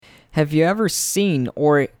Have you ever seen,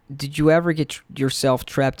 or did you ever get yourself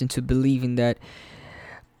trapped into believing that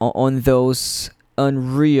on those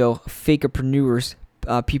unreal fakerpreneurs,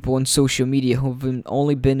 people on social media who've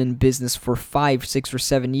only been in business for 5, 6, or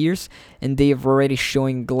 7 years, and they have already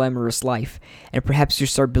showing glamorous life, and perhaps you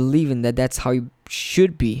start believing that that's how you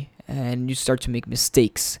should be, and you start to make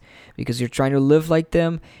mistakes because you're trying to live like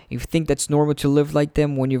them. You think that's normal to live like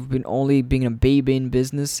them when you've been only being a baby in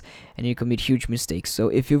business, and you commit huge mistakes. So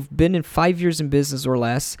if you've been in 5 years in business or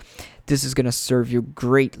less, this is going to serve you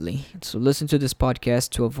greatly. So listen to this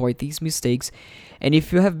podcast to avoid these mistakes. And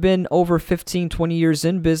if you have been over 15, 20 years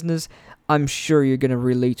in business, I'm sure you're going to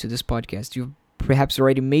relate to this podcast. You've perhaps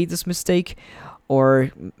already made this mistake,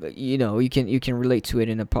 or you can relate to it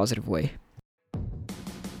in a positive way.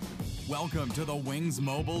 Welcome to the Wings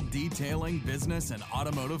Mobile Detailing Business and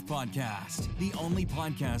Automotive Podcast, the only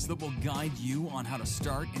podcast that will guide you on how to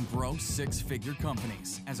start and grow six-figure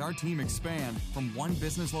companies. As our team expand from one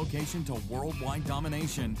business location to worldwide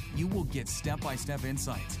domination, you will get step-by-step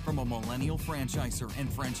insights from a millennial franchisor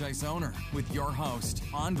and franchise owner with your host,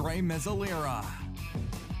 Andre Mezzalira.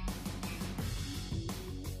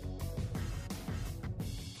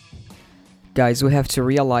 Guys, we have to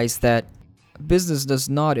realize that business does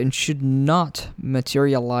not and should not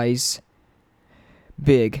materialize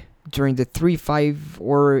big during the 3, 5,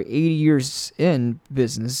 or 80 years in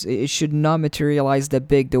business. It should not materialize that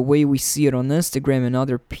big the way we see it on Instagram and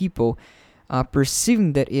other people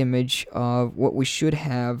perceiving that image of what we should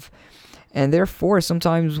have. And therefore,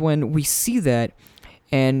 sometimes when we see that,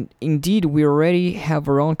 and indeed we already have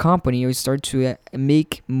our own company, we start to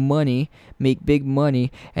make money, make big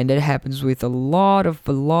money, and that happens with a lot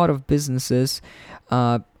of businesses.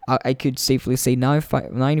 I could safely say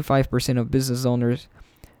 95% of business owners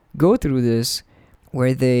go through this,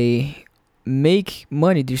 where they make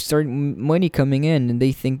money, they start money coming in, and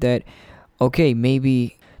they think that, okay,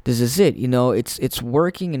 maybe this is it, it's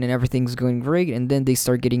working and then everything's going great, and then they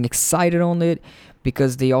start getting excited on it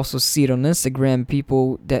because they also see it on Instagram,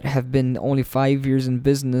 people that have been only 5 years in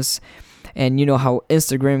business. And you know how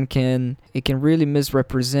Instagram can really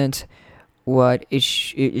misrepresent what it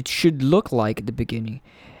should look like at the beginning.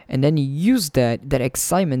 And then you use that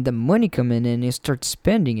excitement, the money coming in, and you start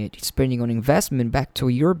spending it. You're spending on investment back to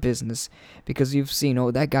your business, because you've seen,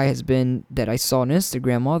 that guy has been, that I saw on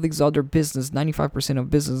Instagram, all these other business, 95%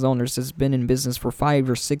 of business owners has been in business for 5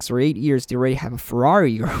 or 6 or 8 years. They already have a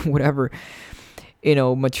Ferrari or whatever,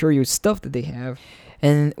 material stuff that they have.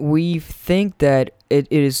 And we think that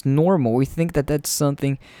it is normal. We think that that's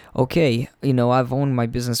something, okay, I've owned my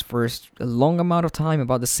business for a long amount of time,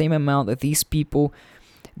 about the same amount that these people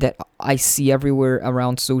that I see everywhere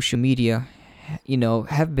around social media,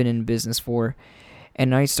 have been in business for.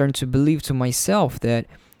 And I started to believe to myself that,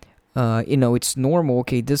 it's normal.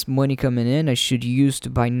 Okay, this money coming in, I should use to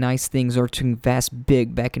buy nice things or to invest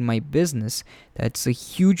big back in my business. That's a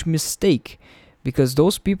huge mistake, because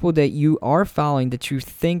those people that you are following, that you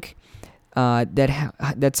think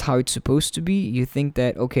that's how it's supposed to be, you think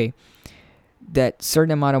that, okay, that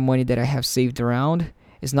certain amount of money that I have saved around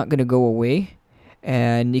is not going to go away,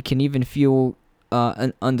 and it can even feel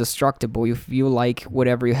undestructible. You feel like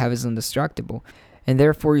whatever you have is indestructible, and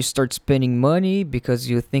therefore you start spending money because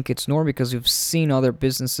you think it's normal, because you've seen other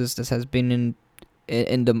businesses that has been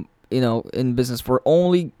in business for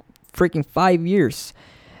only freaking 5 years,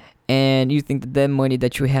 and you think that money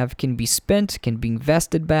that you have can be spent, can be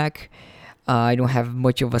invested back. I don't have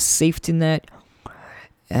much of a safety net,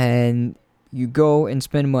 and you go and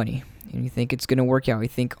spend money, and you think it's gonna work out. You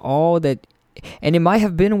think all that. And it might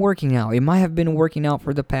have been working out. It might have been working out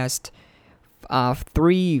for the past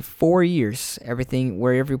 3, 4 years. Everything,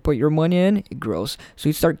 wherever you put your money in, it grows. So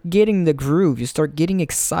you start getting the groove. You start getting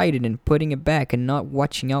excited and putting it back and not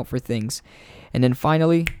watching out for things. And then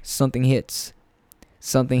finally, something hits.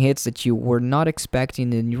 Something hits that you were not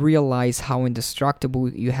expecting, and you realize how indestructible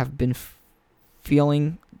you have been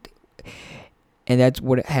feeling. And that's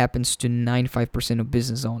what happens to 95% of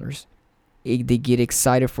business owners. They get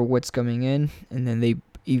excited for what's coming in, and then they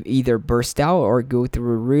either burst out or go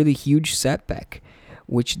through a really huge setback,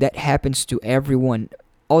 which that happens to everyone.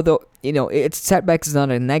 Although, setback is not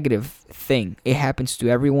a negative thing. It happens to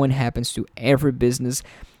everyone, happens to every business.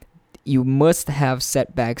 You must have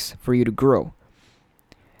setbacks for you to grow.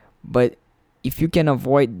 But if you can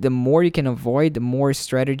avoid, the more you can avoid, the more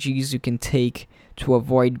strategies you can take to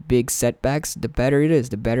avoid big setbacks, the better it is,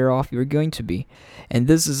 the better off you're going to be. And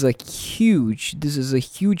this is a huge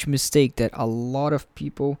mistake that a lot of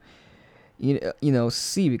people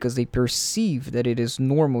see, because they perceive that it is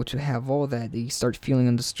normal to have all that. They start feeling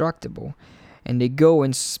indestructible, and they go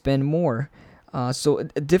and spend more. So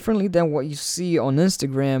differently than what you see on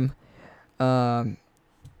Instagram, um,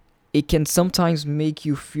 it can sometimes make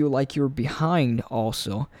you feel like you're behind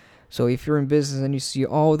also. So if you're in business and you see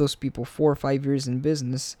all those people 4 or 5 years in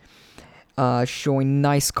business, showing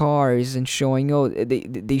nice cars and showing, oh,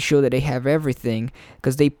 they show that they have everything,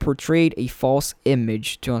 because they portrayed a false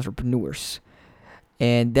image to entrepreneurs.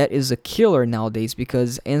 And that is a killer nowadays,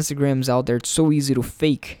 because Instagram's out there. It's so easy to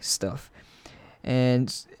fake stuff, and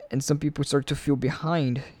some people start to feel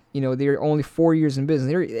behind. They're only 4 years in business.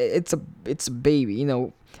 It's a baby.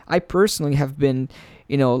 I personally have been,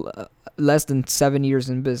 less than 7 years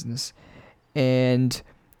in business, and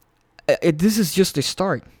this is just the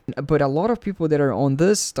start. But a lot of people that are on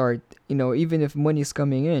this start, even if money is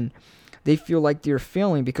coming in, they feel like they're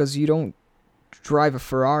failing because you don't drive a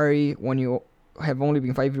Ferrari when you have only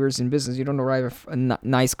been 5 years in business. You don't drive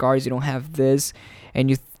nice cars. You don't have this, and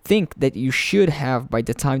you think that you should have by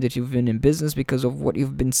the time that you've been in business, because of what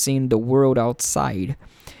you've been seeing the world outside,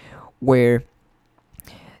 where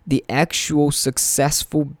the actual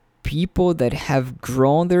successful people that have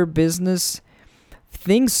grown their business,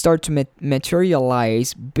 things start to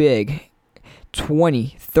materialize big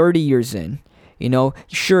 20-30 years in.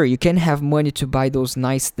 Sure, you can have money to buy those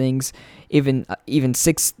nice things, even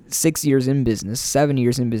 6 years in business, 7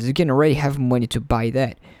 years in business. You can already have money to buy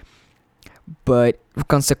that, but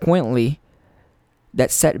consequently,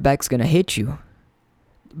 that setback's gonna hit you,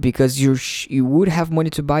 because you would have money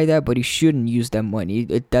to buy that, but you shouldn't use that money.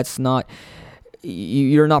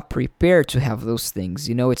 You're not prepared to have those things.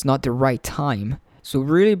 It's not the right time. So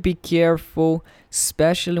really be careful,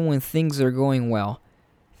 especially when things are going well.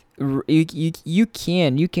 You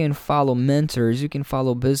can follow mentors, you can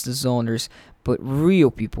follow business owners, but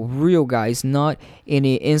real people, real guys, not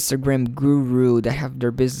any Instagram guru that have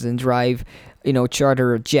their business and drive,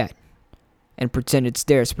 charter a jet and pretend it's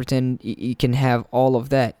theirs, pretend you can have all of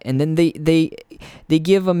that. And then they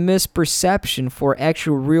give a misperception for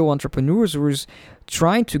actual real entrepreneurs who's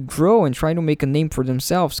trying to grow and trying to make a name for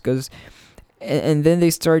themselves, and then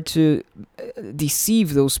they start to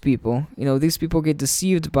deceive those people. These people get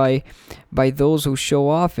deceived by those who show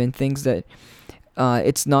off and things that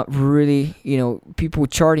it's not really, people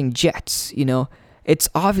charting jets. It's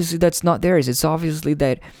obviously that's not theirs. It's obviously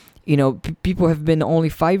that, people have been only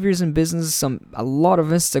 5 years in business. A lot of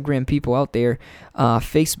Instagram people out there,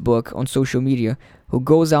 Facebook, on social media, who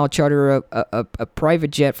goes out, charter a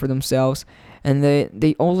private jet for themselves, and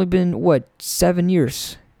they only been 7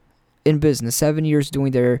 years in business, 7 years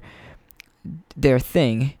doing their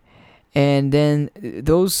thing. And then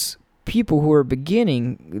those people who are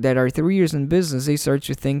beginning, that are 3 years in business, they start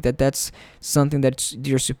to think that that's something that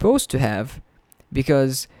you're supposed to have,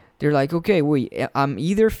 because they're like, okay, wait, I'm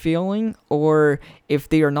either failing, or if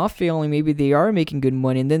they are not failing, maybe they are making good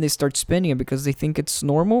money, and then they start spending it because they think it's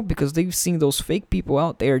normal, because they've seen those fake people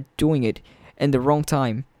out there doing it in the wrong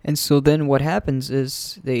time. And so then what happens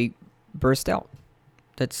is they burst out.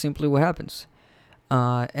 That's simply what happens.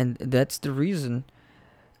 And that's the reason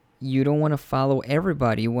you don't want to follow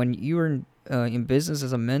everybody. When you're in business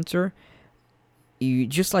as a mentor, you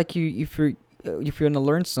just like if you're going to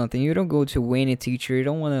learn something, you don't go to any teacher. You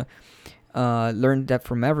don't want to learn that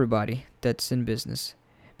from everybody that's in business,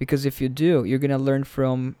 because if you do, you're going to learn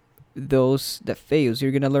from those that fails.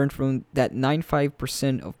 You're going to learn from that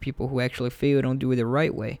 95% of people who actually fail, don't do it the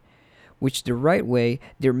right way. Which the right way,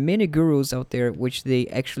 there are many gurus out there which they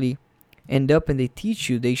actually end up and they teach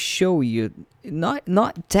you, they show you,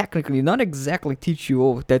 not technically, not exactly teach you,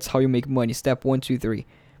 oh, that's how you make money, step 1, 2, 3.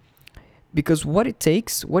 Because what it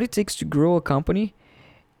takes to grow a company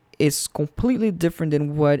is completely different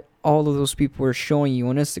than what all of those people are showing you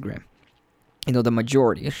on Instagram. The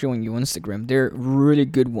majority is showing you on Instagram. They're really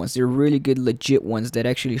good ones. They're really good, legit ones that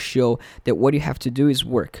actually show that what you have to do is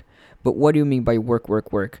work. But what do you mean by work?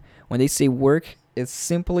 When they say work, it's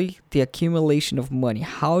simply the accumulation of money.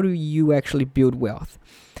 How do you actually build wealth?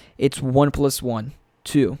 It's 1 + 1,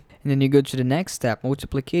 2. And then you go to the next step,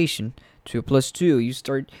 multiplication. 2 + 2.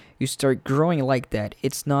 You start growing like that.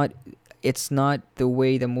 It's not the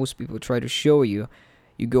way that most people try to show you.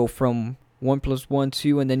 You go from 1 + 1,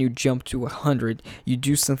 2, and then you jump to 100. You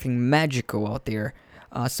do something magical out there.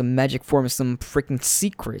 Some magic formula, some freaking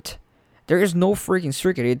secret. There is no freaking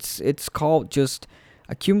secret. It's called just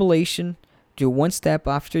accumulation. Do one step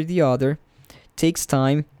after the other. Takes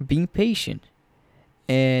time. Being patient.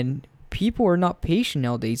 And people are not patient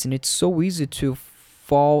nowadays, and it's so easy to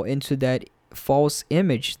fall into that false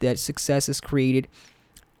image that success is created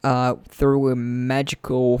through a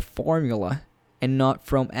magical formula, and not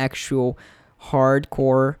from actual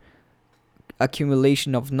hardcore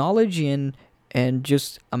accumulation of knowledge and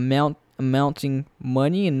just amount amounting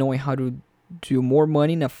money and knowing how to do more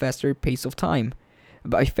money in a faster pace of time.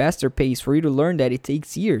 By faster pace, for you to learn that, it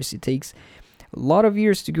takes years. It takes a lot of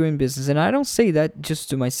years to go in business. And I don't say that just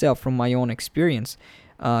to myself from my own experience,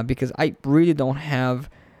 because I personally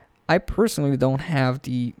don't have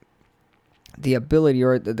the ability,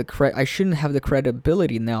 or I shouldn't have the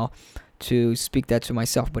credibility now to speak that to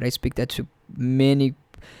myself, but I speak that to many,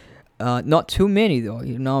 not too many though.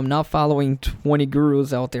 I'm not following 20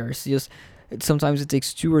 gurus out there. It's just, sometimes it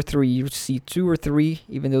takes 2 or 3. You see 2 or 3,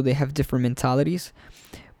 even though they have different mentalities,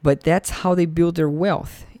 but that's how they build their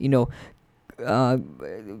wealth. There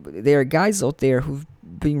are guys out there who've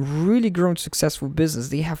been really growing successful business.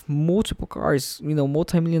 They have multiple cars,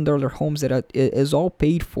 multi-million-dollar homes that is all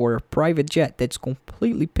paid for, a private jet that's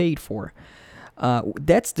completely paid for.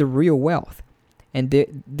 That's the real wealth. And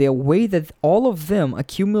the way that all of them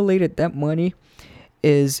accumulated that money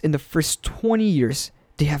is in the first 20 years.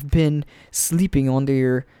 They have been sleeping on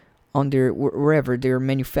their wherever they're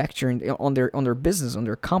manufacturing, on their business, on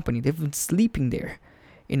their company. They've been sleeping there,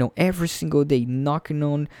 every single day, knocking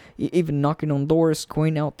on doors,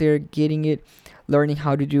 going out there, getting it, learning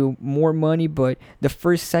how to do more money. But the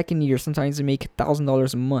second year, sometimes they make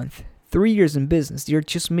 $1,000 a month. 3 years in business, they're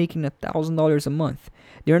just making $1,000 a month.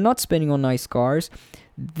 They're not spending on nice cars.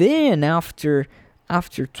 Then after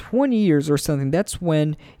 20 years or something, that's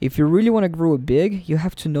when, if you really want to grow it big, you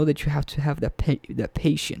have to know that you have to have that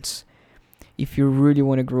patience. If you really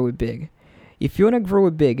want to grow it big. If you want to grow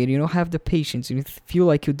it big and you don't have the patience, and you feel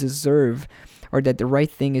like you deserve, or that the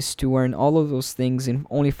right thing is to earn all of those things in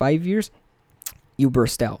only 5 years, you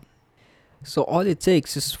burst out. So all it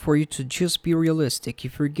takes is for you to just be realistic.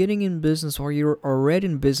 If you're getting in business, or you're already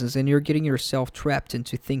in business, and you're getting yourself trapped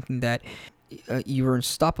into thinking that you're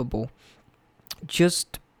unstoppable,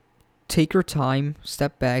 just take your time,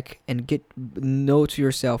 step back, and know to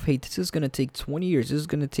yourself, hey, this is going to take 20 years. This is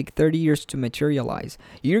going to take 30 years to materialize.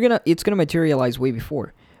 It's going to materialize way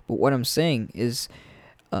before. But what I'm saying is,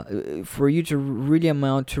 for you to really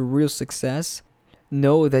amount to real success,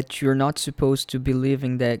 know that you're not supposed to be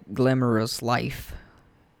living that glamorous life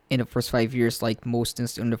in the first 5 years, like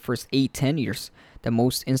in the first 8-10 years, that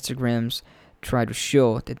most Instagrams try to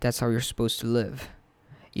show that that's how you're supposed to live.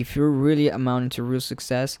 If you're really amounting to real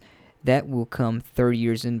success, that will come 30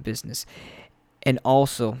 years in business. And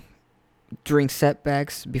also, during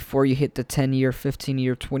setbacks, before you hit the 10-year,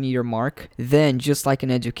 15-year, 20-year mark, then just like in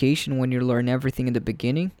education, when you learn everything in the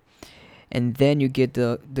beginning, and then you get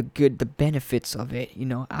the benefits of it,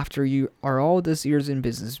 after you are all these years in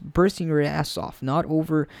business, bursting your ass off, not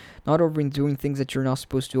overdoing things that you're not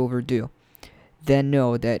supposed to overdo. Then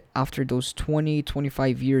know that after those 20,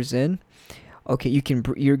 25 years in, okay,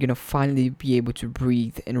 you're gonna finally be able to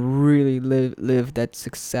breathe and really live that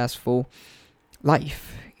successful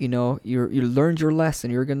life. You learned your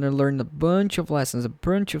lesson. You're gonna learn a bunch of lessons, a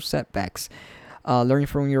bunch of setbacks. Learning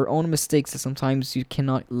from your own mistakes that sometimes you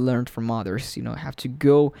cannot learn from others. You have to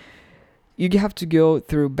go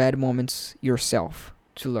through bad moments yourself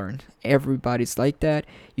to learn. Everybody's like that.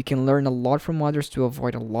 You can learn a lot from others to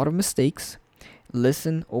avoid a lot of mistakes.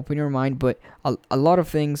 Listen, open your mind, but a lot of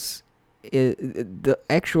things, the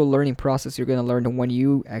actual learning process, you're going to learn when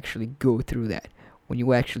you actually go through that. When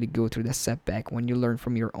you actually go through the setback, when you learn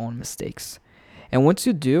from your own mistakes. And once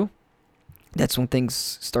you do, that's when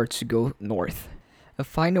things start to go north. A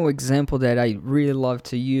final example that I really love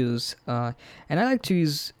to use, and I like to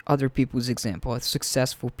use other people's example,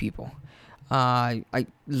 successful people. I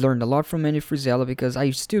learned a lot from Andy Frisella, because I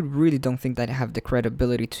still really don't think that I have the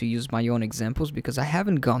credibility to use my own examples, because I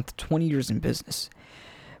haven't gone 20 years in business.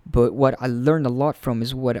 But what I learned a lot from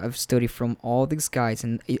is what I've studied from all these guys,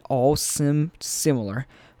 and it all seemed similar.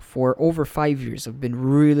 For over 5 years, I've been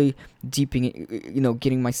really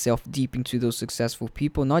getting myself deep into those successful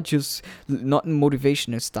people, not in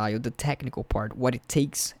motivational style, the technical part, what it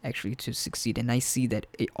takes actually to succeed. And I see that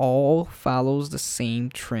it all follows the same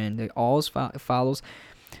trend. It all follows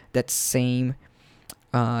that same,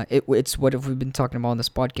 it's what we've been talking about on this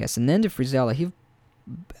podcast. And Andy Frisella, he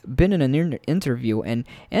been in an interview, and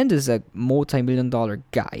is a multi-million-dollar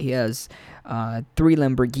guy. He has 3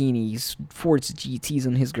 Lamborghinis, Ford GTs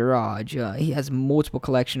in his garage. He has multiple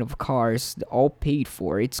collection of cars, all paid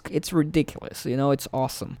for. It's ridiculous. It's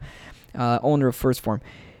awesome. Owner of First Form,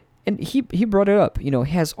 and he brought it up. He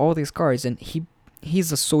has all these cars, and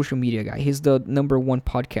he's a social media guy. He's the #1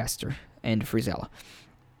 podcaster, Andy Frisella.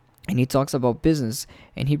 And he talks about business,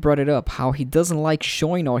 and he brought it up, how he doesn't like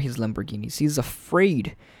showing all his Lamborghinis. He's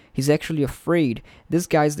afraid. He's actually afraid. This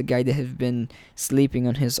guy's the guy that has been sleeping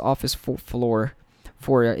on his office floor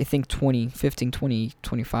for, I think, 20, 15, 20,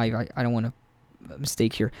 25. I don't want to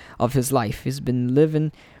mistake here, of his life. He's been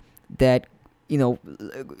living that,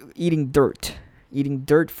 eating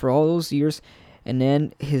dirt for all those years, and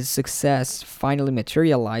then his success finally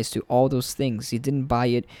materialized to all those things. He didn't buy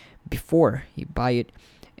it before. He buy it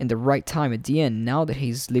in the right time at the end, now that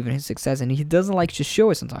he's living his success. And he doesn't like to show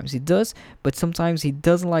it sometimes. He does, but sometimes he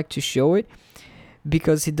doesn't like to show it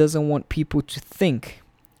because he doesn't want people to think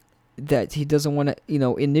that, he doesn't want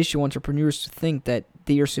to, initial entrepreneurs to think that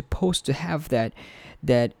they are supposed to have that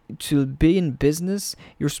to be in business,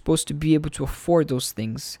 you're supposed to be able to afford those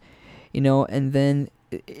things, and then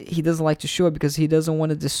he doesn't like to show it because he doesn't want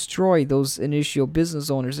to destroy those initial business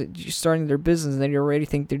owners that starting their business, and they already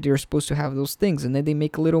think that they're supposed to have those things, and then they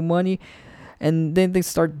make a little money, and then they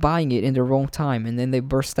start buying it in the wrong time, and then they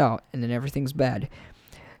burst out, and then everything's bad.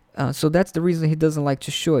 So that's the reason he doesn't like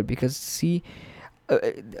to show it, because see,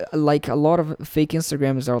 like a lot of fake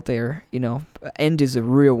Instagrams out there, End is a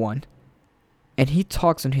real one, and he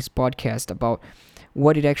talks on his podcast about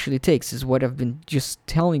what it actually takes. Is what I've been just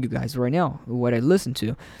telling you guys right now. What I listen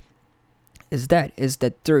to is that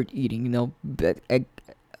dirt eating.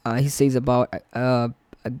 He says about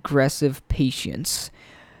aggressive patience.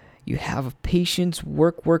 You have patience,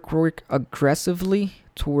 work aggressively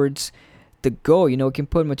towards the goal. You can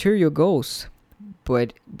put material goals,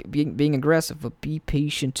 but being aggressive, but be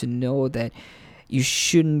patient to know that you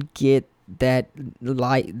shouldn't get that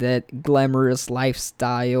glamorous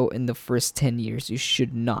lifestyle in the first 10 years. You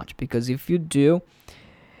should not, because if you do,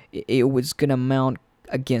 it was gonna mount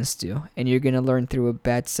against you, and you're gonna learn through a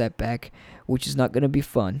bad setback, which is not gonna be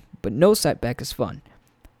fun. But no setback is fun.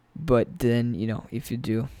 But then, if you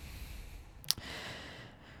do,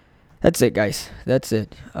 that's it, guys. That's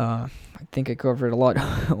it. I think I covered a lot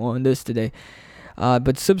on this today.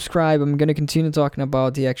 But subscribe. I'm gonna continue talking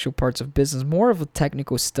about the actual parts of business, more of the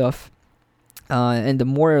technical stuff. And the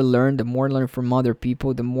more I learn from other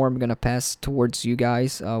people, the more I'm going to pass towards you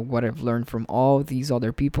guys, what I've learned from all these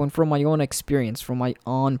other people and from my own experience, from my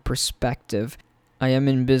own perspective. I am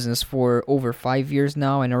in business for over 5 years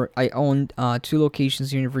now, and I own 2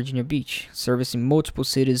 locations here in Virginia Beach, servicing multiple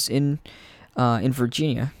cities in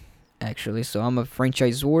Virginia, actually. So I'm a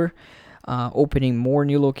franchisor, opening more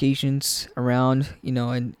new locations around,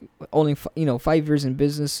 and only 5 years in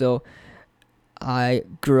business, so I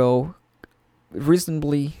grow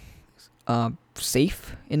reasonably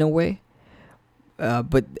safe in a way,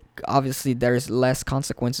 but obviously there's less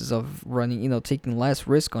consequences of running, taking less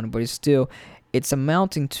risk on it, but it's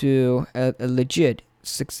amounting to a legit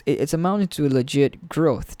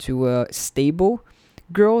growth, to a stable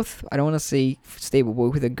growth. I don't want to say stable, but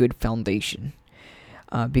with a good foundation,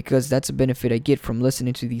 because that's a benefit I get from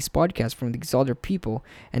listening to these podcasts from these other people,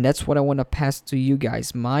 and that's what I want to pass to you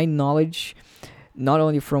guys, my knowledge, not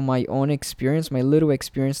only from my own experience, my little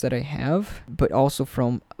experience that I have, but also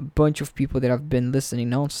from a bunch of people that I've been listening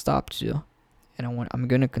non-stop to. And I'm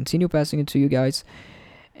going to continue passing it to you guys.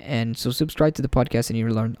 And so subscribe to the podcast and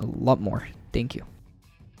you'll learn a lot more. Thank you.